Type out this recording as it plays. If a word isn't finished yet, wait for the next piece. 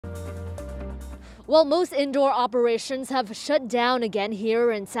Well, most indoor operations have shut down again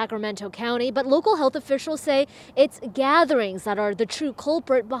here in Sacramento County, but local health officials say it's gatherings that are the true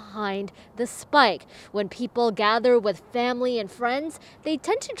culprit behind the spike. When people gather with family and friends, they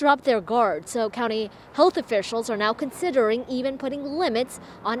tend to drop their guard. So county health officials are now considering even putting limits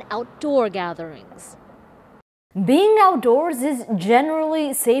on outdoor gatherings. Being outdoors is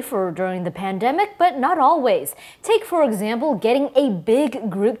generally safer during the pandemic, but not always. Take, for example, getting a big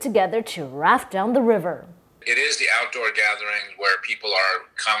group together to raft down the river. It is the outdoor gathering where people are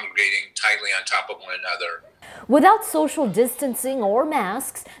congregating tightly on top of one another. Without social distancing or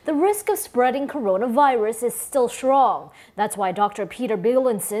masks, the risk of spreading coronavirus is still strong. That's why Dr. Peter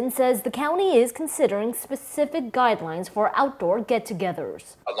Bielenson says the county is considering specific guidelines for outdoor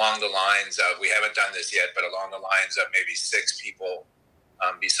get-togethers. Along the lines of, we haven't done this yet, but along the lines of maybe 6 people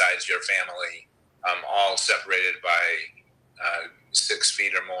besides your family, all separated by 6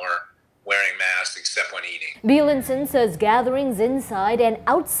 feet or more, wearing masks except when eating. Bielenson says gatherings inside and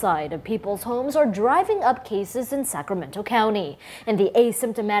outside of people's homes are driving up cases in Sacramento County. And the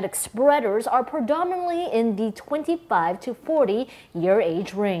asymptomatic spreaders are predominantly in the 25 to 40 year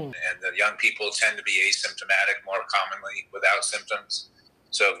age range. And the young people tend to be asymptomatic more commonly without symptoms.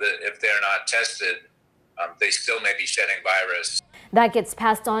 So if they're not tested, they still may be shedding virus. That gets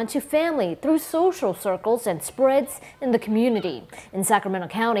passed on to family through social circles and spreads in the community. In Sacramento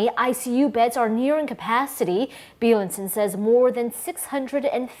County, ICU beds are nearing capacity. Bielenson says more than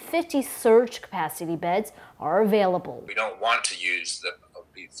 650 surge capacity beds are available. We don't want to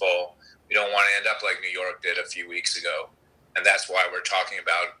be full. We don't want to end up like New York did a few weeks ago. And that's why we're talking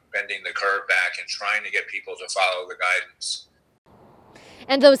about bending the curve back and trying to get people to follow the guidance.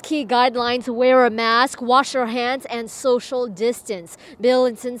 And those key guidelines: wear a mask, wash your hands, and social distance.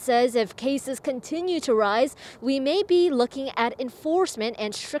 Bielenson says if cases continue to rise, we may be looking at enforcement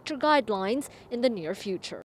and stricter guidelines in the near future.